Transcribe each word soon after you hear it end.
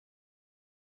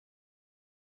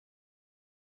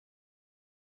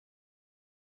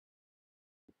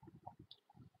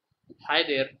Hi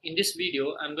there, in this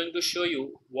video I'm going to show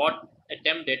you what a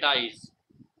temp data is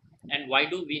and why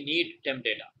do we need temp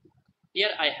data. Here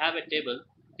I have a table,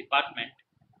 department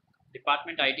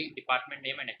ID, department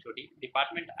name and HOD.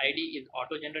 Department ID is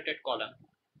auto generated column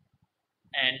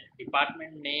and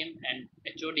department name and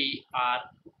HOD are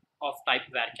of type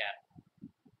varchar.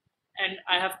 And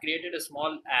I have created a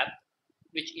small app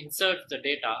which inserts the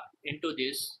data into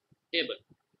this table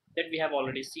that we have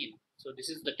already seen. So this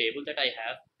is the table that I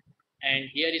have, and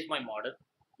here is my model,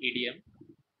 EDM,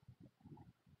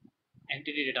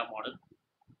 entity data model,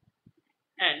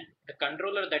 and the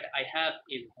controller that I have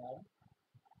is home,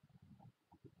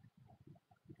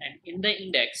 and in the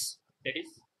index, that is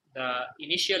the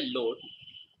initial load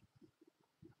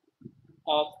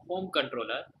of home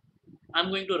controller, I'm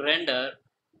going to render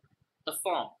the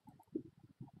form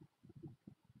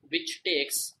which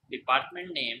takes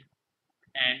department name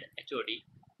and HOD,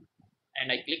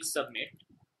 and I click submit.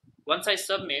 Once I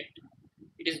submit,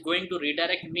 it is going to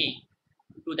redirect me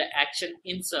to the action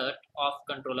insert of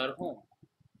controller home.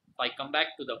 So I come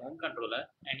back to the home controller,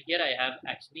 and here I have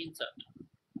action insert,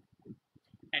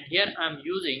 and here I am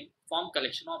using form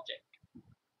collection object,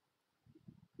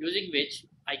 using which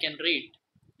I can read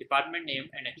department name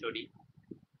and HOD,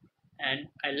 and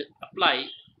I'll apply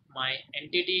my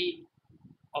entity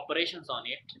operations on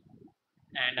it,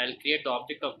 and I'll create the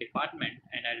object of department,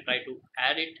 and I'll try to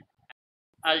add it.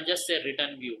 I'll just say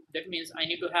return view. That means I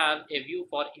need to have a view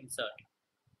for insert.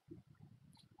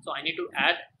 So I need to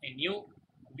add a new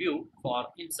view for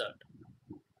insert.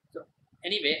 So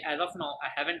anyway, as of now, I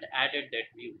haven't added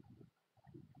that view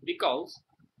because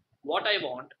what I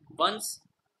want, once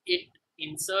it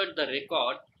insert the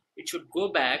record, it should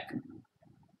go back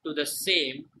to the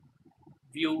same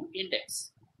view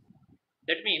index.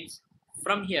 That means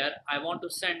from here, I want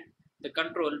to send the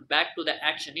control back to the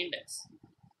action index.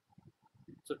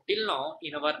 So till now,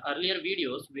 in our earlier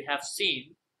videos, we have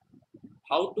seen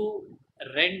how to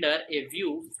render a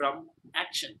view from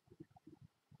action.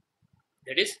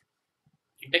 That is,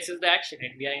 index is the action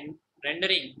and we are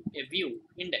rendering a view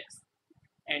index,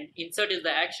 and insert is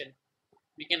the action.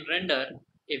 We can render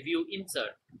a view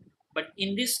insert. But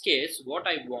in this case, what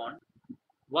I want,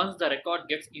 once the record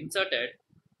gets inserted,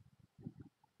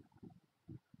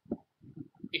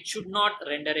 it should not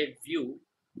render a view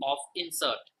of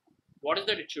insert. What is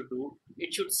that it should do?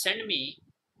 It should send me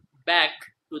back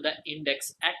to the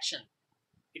index action.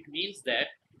 It means that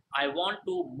I want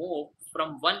to move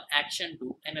from one action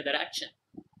to another action.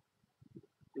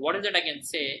 What is that I can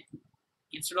say?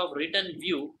 Instead of return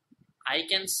view, I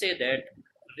can say that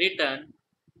return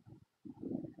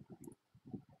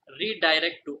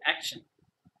redirect to action,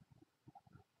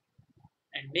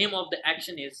 and name of the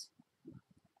action is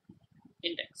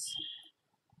index.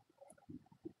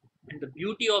 And the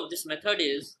beauty of this method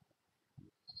is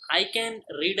I can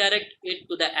redirect it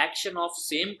to the action of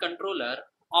same controller,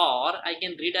 or I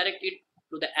can redirect it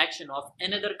to the action of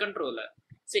another controller.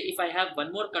 Say if I have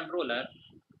one more controller,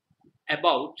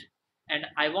 about, and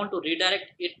I want to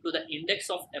redirect it to the index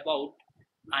of about,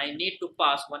 I need to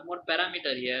pass one more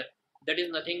parameter here, that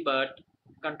is nothing but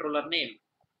controller name.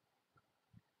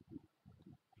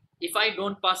 If I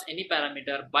don't pass any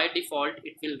parameter, by default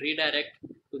it will redirect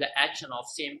to the action of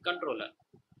same controller.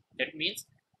 That means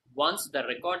once the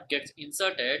record gets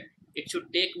inserted, it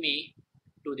should take me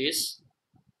to this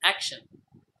action.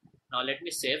 Now let me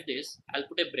save this. I'll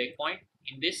put a breakpoint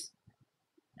in this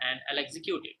and I'll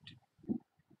execute it.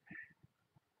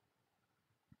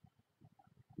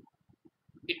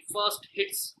 It first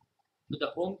hits to the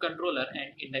home controller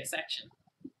and index action,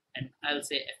 and I'll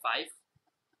say F5.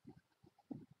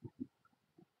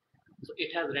 So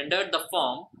it has rendered the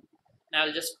form. Now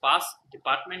I'll just pass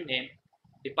department name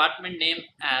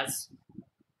as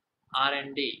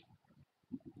R&D,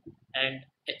 and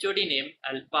HOD name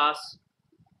I'll pass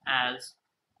as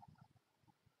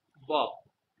Bob,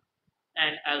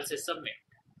 and I'll say submit.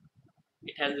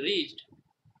 It has reached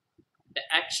the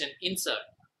action insert.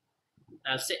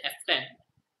 I'll say F10,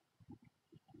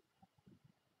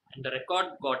 and the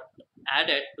record got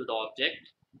added to the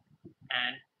object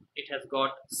and it has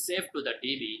got saved to the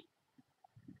DB.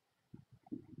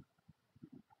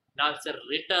 Now it's a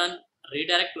return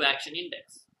redirect to action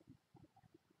index.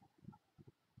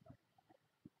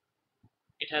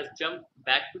 It has jumped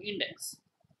back to index.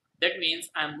 That means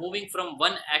I'm moving from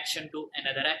one action to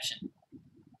another action.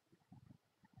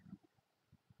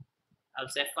 I'll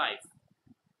say 5.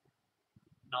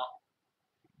 Now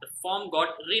the form got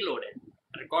reloaded,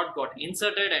 record got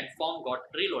inserted and form got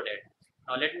reloaded.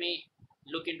 Now let me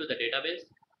look into the database.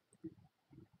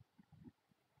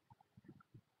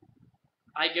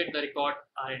 I get the record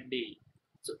R&D.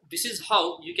 So this is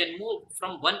how you can move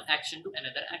from one action to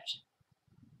another action.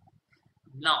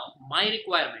 Now my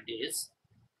requirement is,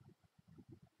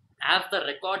 as the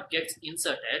record gets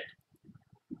inserted,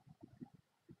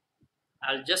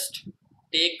 I'll just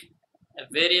take a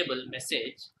variable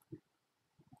message.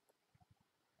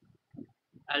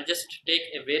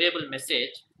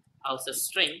 I'll say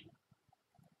string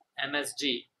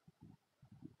msg,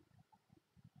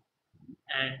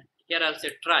 and here I'll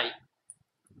say try.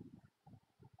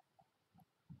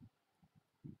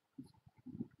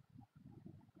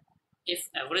 If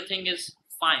everything is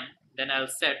fine, then I'll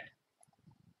set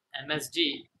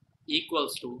msg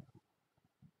equals to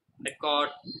record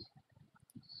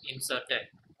inserted.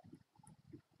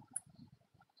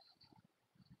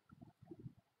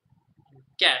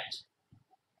 Cat,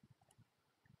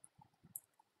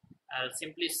 I'll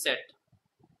simply set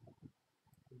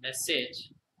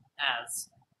message as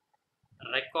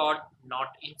record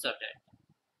not inserted.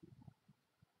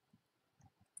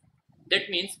 That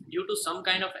means due to some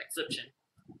kind of exception,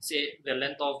 say the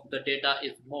length of the data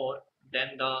is more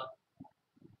than the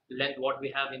length what we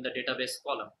have in the database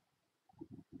column.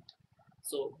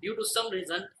 So due to some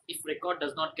reason, if record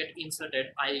does not get inserted,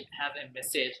 I have a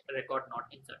message record not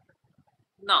inserted.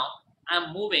 Now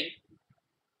I'm moving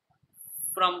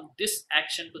from this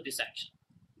action to this action,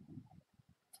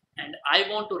 and I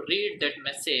want to read that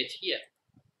message here.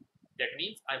 That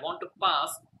means I want to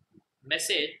pass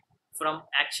message from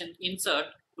action insert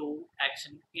to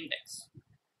action index,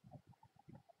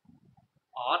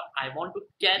 or I want to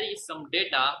carry some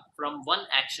data from one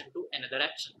action to another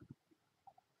action.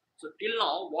 So till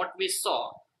now what we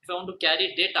saw, if I want to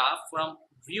carry data from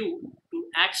view to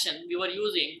action, we were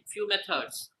using few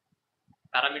methods,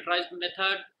 parameterized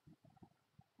method,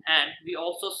 and we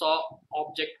also saw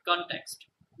object context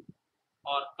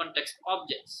or context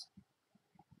objects.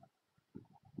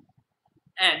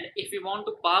 And if we want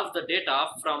to pass the data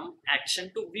from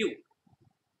action to view,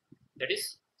 that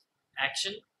is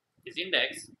action is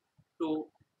index to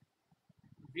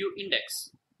view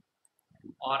index,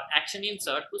 or action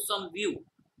insert to some view.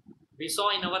 We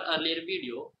saw in our earlier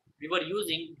video, we were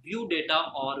using view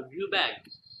data or view bag.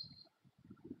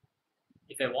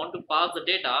 If I want to pass the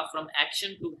data from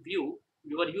action to view,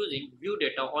 we were using view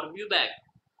data or view bag.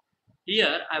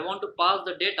 Here I want to pass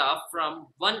the data from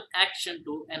one action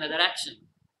to another action.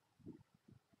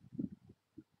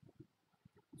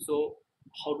 So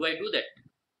how do I do that?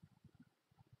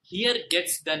 Here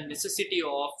gets the necessity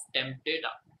of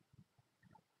TempData.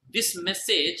 This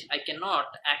message I cannot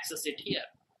access it here.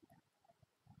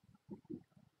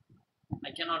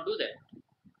 I cannot do that.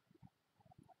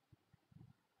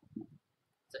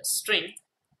 So string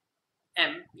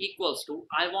m equals to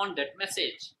I want that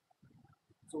message.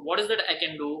 So what is that I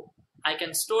can do? I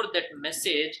can store that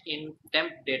message in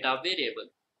TempData variable.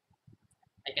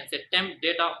 I can say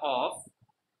TempData of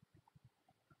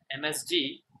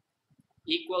msg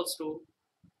equals to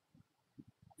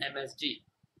msg.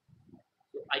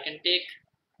 So I can take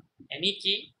any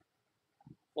key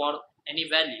for any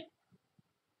value.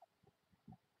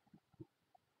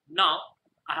 Now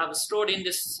I have stored in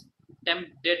this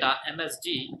TempData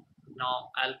msg. Now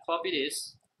I'll copy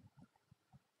this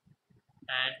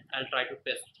and I'll try to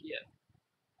paste it here.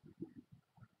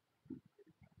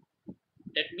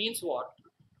 That means what?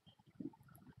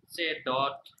 Say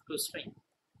dot to string.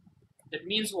 That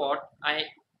means what? I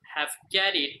have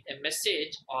carried a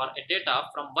message or a data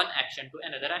from one action to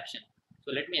another action.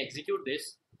 So let me execute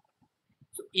this.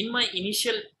 So in my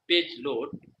initial page load,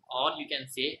 or you can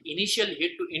say initial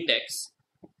hit to index,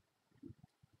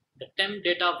 the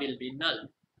TempData will be null.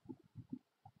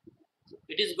 So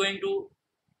it is going to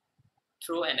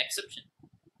throw an exception.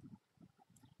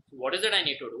 So what is it I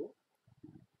need to do?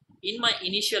 In my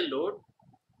initial load,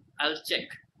 I'll check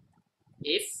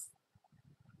if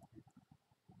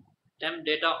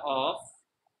TempData of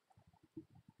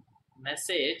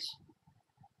message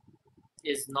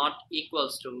is not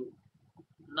equals to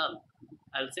null.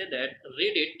 I'll say that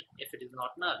read it if it is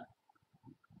not null,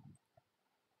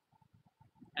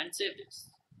 and save this.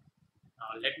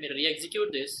 Now let me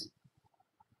re-execute this.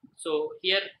 So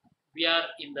here we are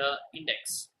in the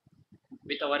index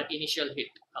with our initial hit.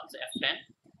 I'll say F10.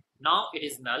 Now it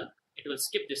is null. It will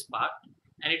skip this part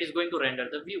and it is going to render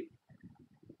the view.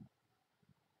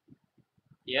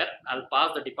 Here I'll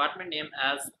pass the department name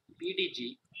as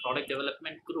PDG, Product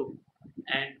Development Group,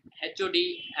 and HOD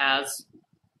as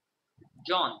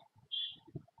John.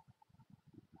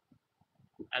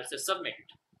 I'll say submit.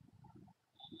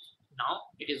 Now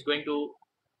it is going to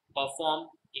perform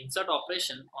insert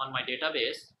operation on my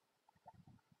database,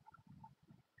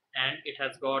 and it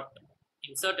has got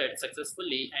inserted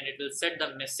successfully, and it will set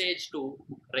the message to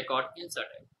record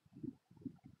inserted.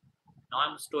 Now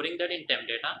I'm storing that in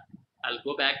TempData. I'll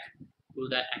go back to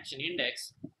the action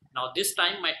index. Now this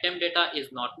time my TempData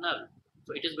is not null,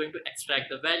 so it is going to extract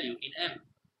the value in M.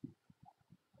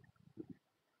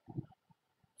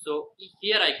 So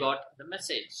here I got the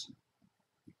message.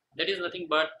 That is nothing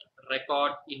but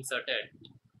record inserted.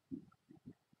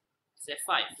 Say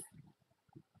 5.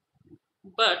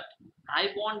 But I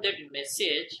want that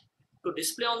message to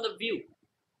display on the view.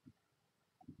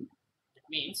 It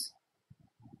means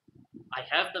I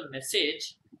have the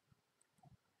message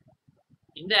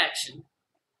in the action,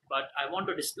 but I want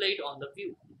to display it on the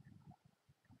view.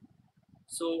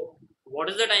 So what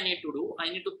is that I need to do? I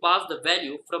need to pass the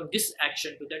value from this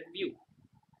action to that view.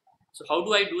 So how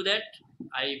do I do that?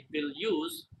 I will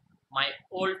use my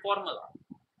old formula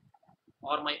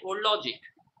or my old logic.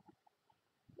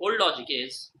 Old logic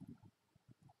is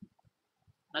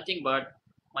nothing but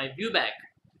my viewback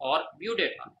or view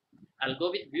data. I'll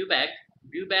go with viewback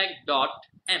dot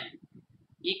m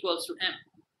equals to m.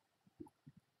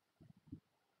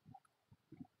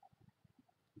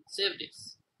 Save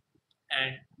this,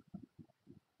 and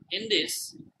in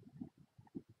this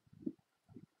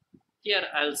here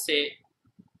I'll say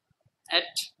at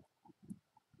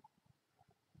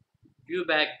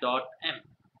viewback dot m,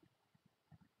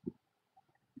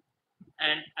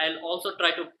 and I'll also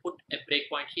try to put a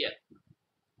breakpoint here.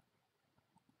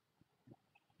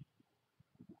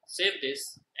 Save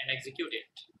this and execute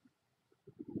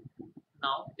it.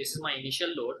 Now this is my initial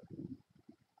load.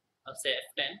 I'll say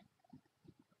F10.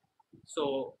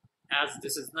 So as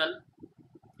this is null,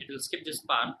 it will skip this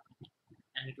part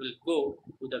and it will go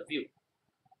to the view.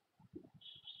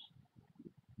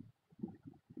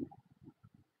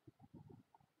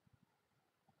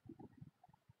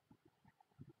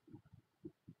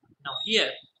 Now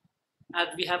here, as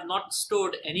we have not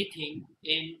stored anything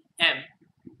in M,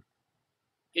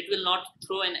 it will not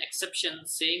throw an exception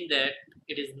saying that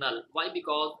it is null. Why?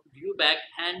 Because viewback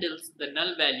handles the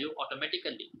null value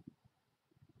automatically.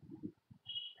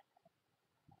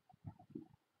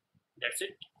 That's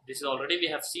it. This is already we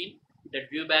have seen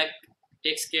that viewback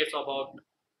takes care about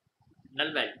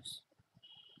null values.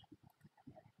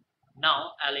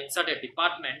 Now I'll insert a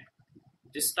department.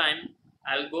 This time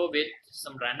I'll go with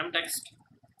some random text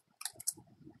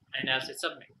and I'll say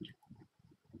submit.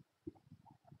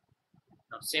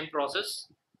 Now same process.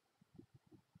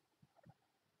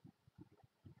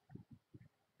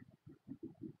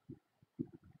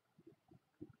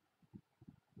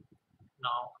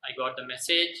 Now I got the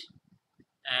message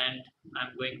and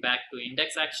I'm going back to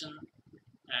index action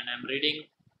and I'm reading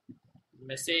the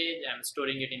message. I'm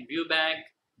storing it in viewback,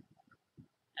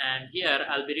 and here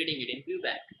I'll be reading it in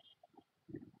viewback.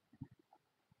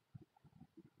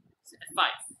 5.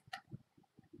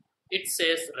 It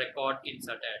says record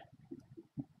inserted.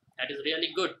 That is really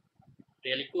good,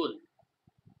 really cool.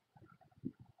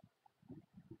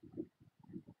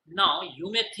 Now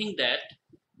you may think that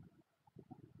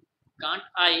can't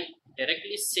I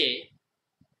directly say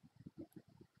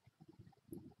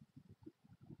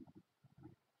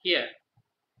here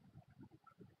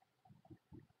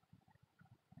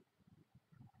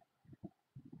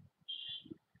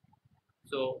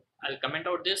so I'll comment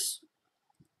out this.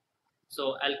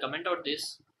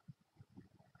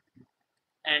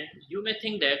 And you may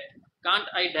think that can't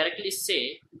I directly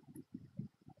say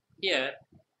here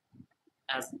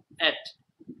as at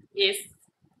if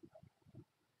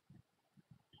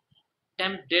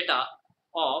temp data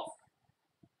of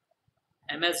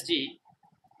MSG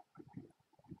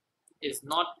is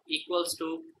not equals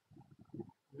to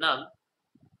null,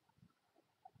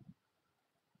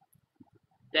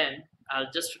 then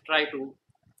I'll just try to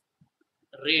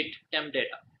read temp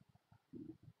data.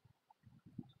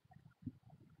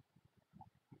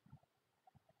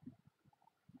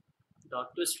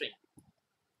 Dot to string.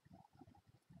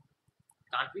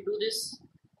 Can't we do this?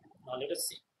 Now let us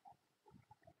see.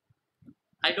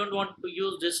 I don't want to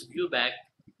use this viewback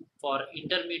for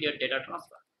intermediate data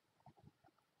transfer.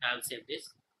 I'll save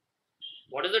this.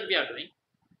 What is it we are doing?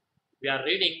 We are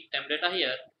reading temp data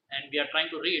here and we are trying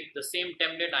to read the same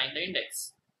temp data in the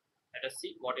index. Let us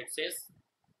see what it says.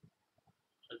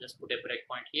 I'll just put a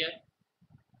breakpoint here.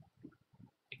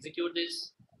 Execute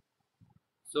this.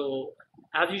 So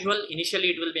as usual, initially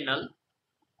it will be null.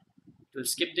 It will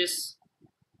skip this.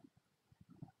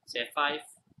 Say 5.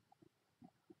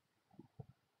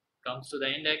 Comes to the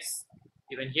index.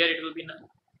 Even here it will be null.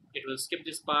 It will skip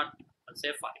this part. I'll say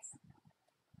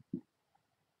 5.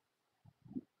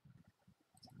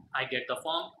 I get the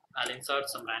form. I'll insert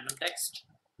some random text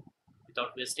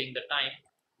without wasting the time.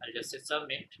 I'll just say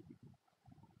submit.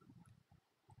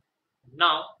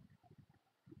 Now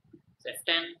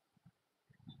F10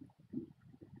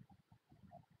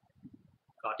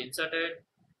 got inserted,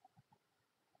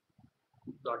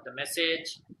 got the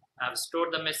message. I've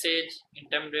stored the message in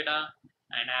TempData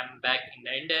and I'm back in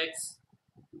the index.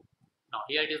 Now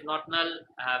here it is not null.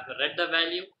 I have read the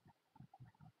value.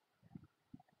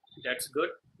 That's good.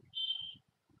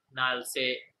 Now I'll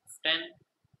say 10,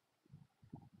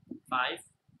 5,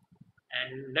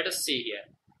 and let us see here.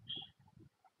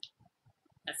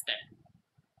 F10.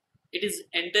 It is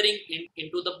entering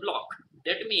into the block.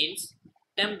 That means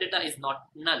TempData is not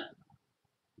null.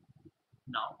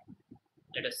 Now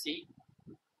let us see.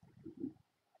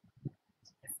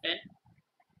 F10,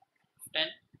 F10.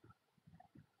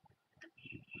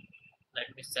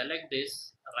 Let me select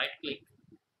this, right click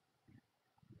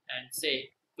and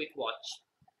say quick watch.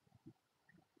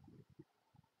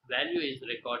 Value is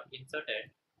record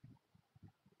inserted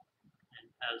and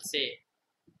I'll say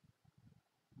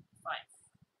 5.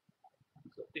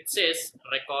 So it says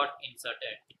record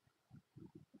inserted.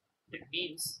 That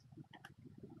means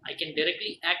I can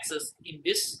directly access in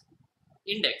this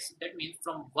index. That means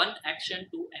from one action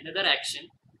to another action,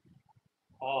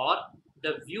 or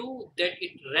the view that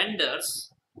it renders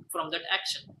from that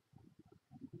action.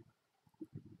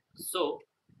 So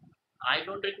I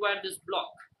don't require this block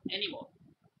anymore.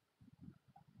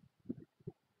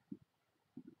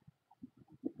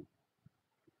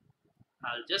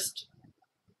 I'll just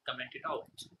comment it out.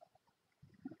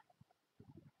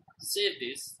 Save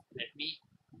this. Let me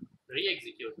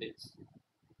re-execute this.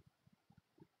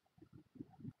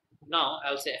 Now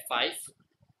I'll say F5.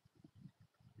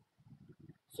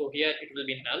 So here it will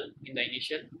be null in the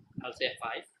initial. I'll say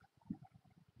F5.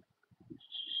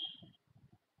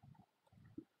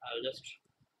 I'll just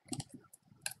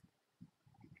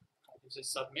this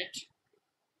is submit,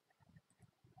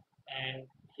 and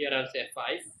here I'll say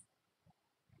F5.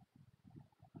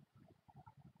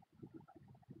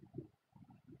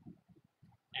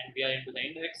 And we are into the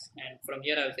index, and from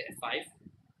here I'll say F5.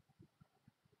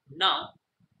 Now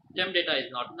TempData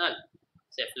is not null.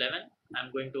 Say F11.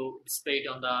 I'm going to display it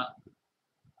on the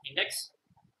index.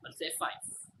 I'll say 5.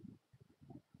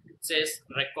 It says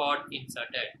record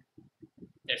inserted.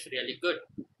 That's really good.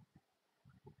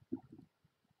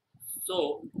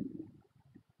 So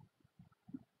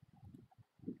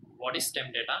what is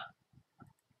TempData?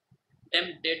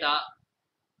 TempData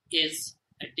is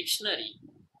a dictionary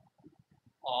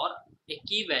or a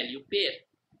key value pair.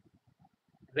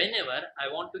 Whenever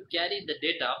I want to carry the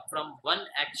data from one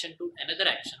action to another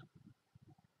action,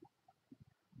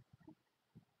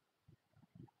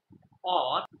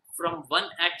 or from one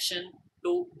action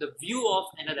to the view of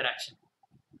another action.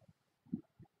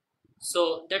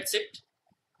 So that's it.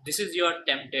 This is your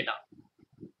TempData.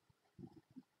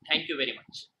 Thank you very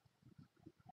much.